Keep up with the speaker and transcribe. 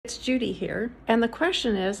Judy here, and the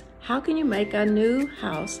question is, how can you make a new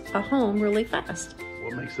house a home really fast?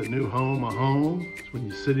 What makes a new home a home? It's when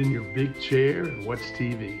you sit in your big chair and watch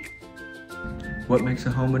TV. What makes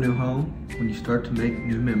a home a new home? When you start to make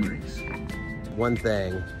new memories. One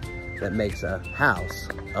thing that makes a house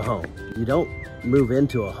a home. You don't move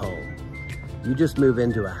into a home, you just move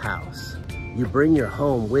into a house. You bring your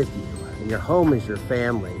home with you, and your home is your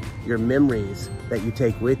family, your memories that you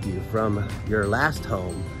take with you from your last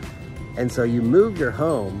home. And so you move your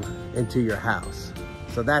home into your house.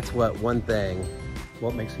 So that's one thing.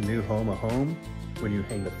 What makes a new home a home? When you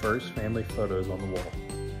hang the first family photos on the wall.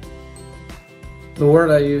 The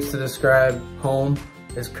word I use to describe home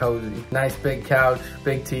is cozy. Nice big couch,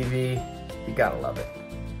 big TV, you gotta love it.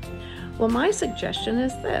 Well, my suggestion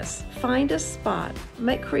is this: find a spot,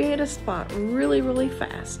 create a spot really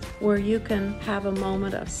fast where you can have a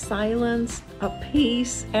moment of silence, of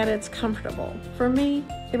peace, and it's comfortable. For me,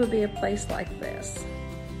 it would be a place like this.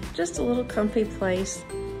 Just a little comfy place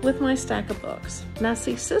with my stack of books. Now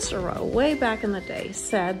see, Cicero, way back in the day,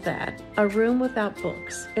 said that a room without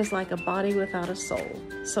books is like a body without a soul.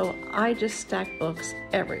 So I just stack books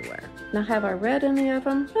everywhere. Now have I read any of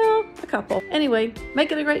them? Well, a couple. Anyway,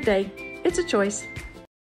 make it a great day. It's a choice.